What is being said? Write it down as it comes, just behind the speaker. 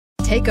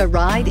Take a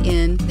ride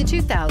in the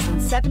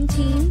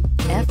 2017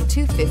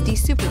 F-250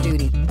 Super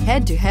Duty.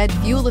 Head-to-head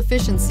fuel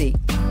efficiency,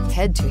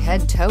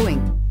 head-to-head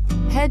towing,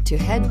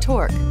 head-to-head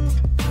torque.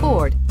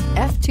 Ford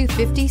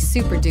F-250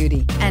 Super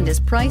Duty and is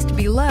priced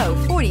below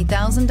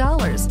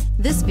 $40,000.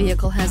 This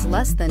vehicle has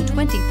less than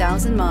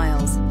 20,000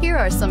 miles. Here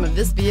are some of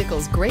this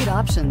vehicle's great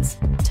options: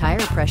 tire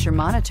pressure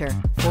monitor,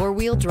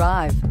 four-wheel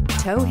drive,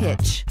 tow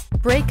hitch,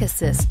 brake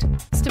assist,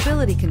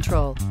 stability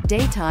control,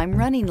 daytime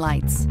running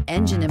lights,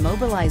 engine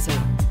immobilizer,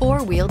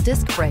 four-wheel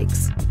disc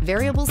brakes,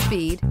 variable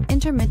speed,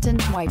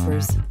 intermittent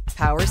wipers,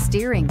 power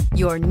steering.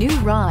 Your new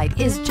ride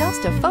is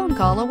just a phone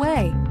call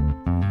away.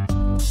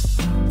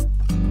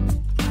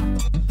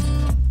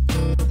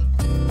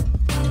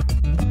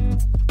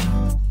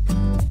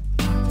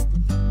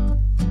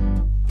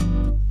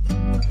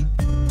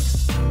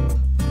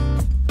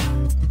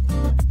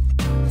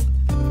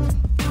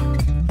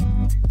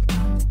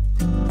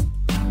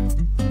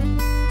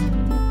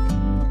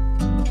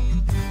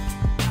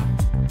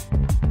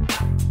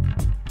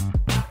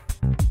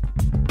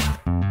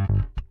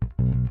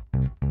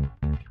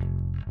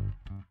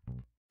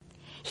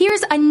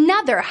 Here's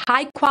another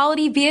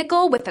high-quality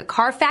vehicle with a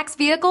Carfax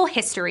Vehicle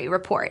History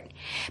Report.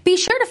 Be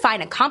sure to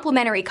find a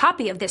complimentary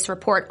copy of this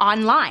report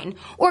online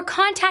or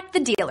contact the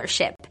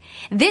dealership.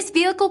 This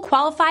vehicle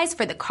qualifies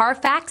for the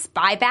Carfax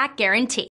Buyback Guarantee.